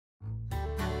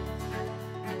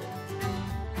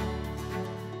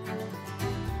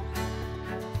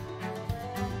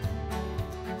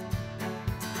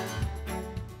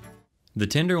The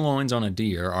tenderloins on a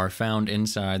deer are found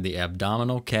inside the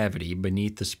abdominal cavity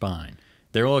beneath the spine.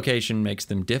 Their location makes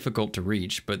them difficult to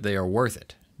reach, but they are worth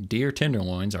it. Deer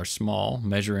tenderloins are small,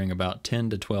 measuring about 10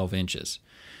 to 12 inches.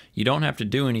 You don't have to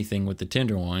do anything with the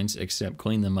tenderloins except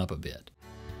clean them up a bit.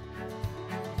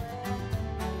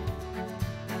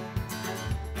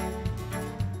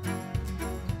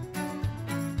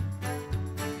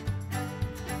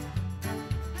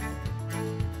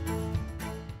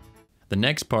 The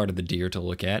next part of the deer to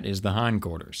look at is the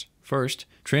hindquarters. First,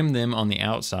 trim them on the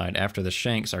outside after the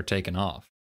shanks are taken off,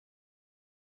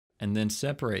 and then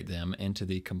separate them into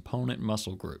the component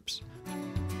muscle groups.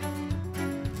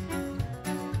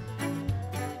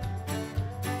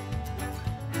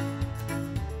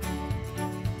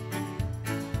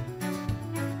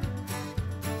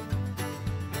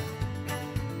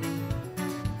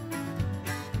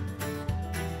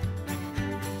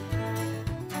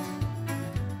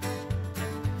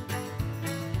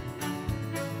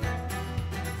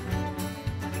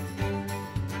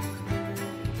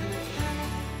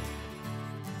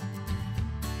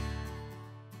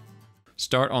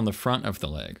 Start on the front of the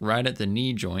leg, right at the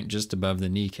knee joint just above the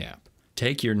kneecap.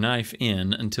 Take your knife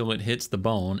in until it hits the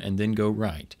bone and then go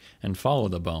right, and follow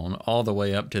the bone all the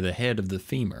way up to the head of the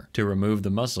femur to remove the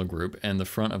muscle group and the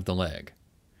front of the leg.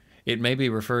 It may be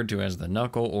referred to as the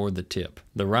knuckle or the tip.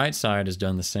 The right side is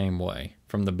done the same way.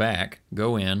 From the back,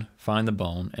 go in, find the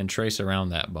bone, and trace around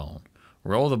that bone.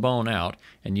 Roll the bone out,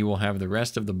 and you will have the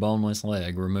rest of the boneless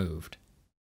leg removed.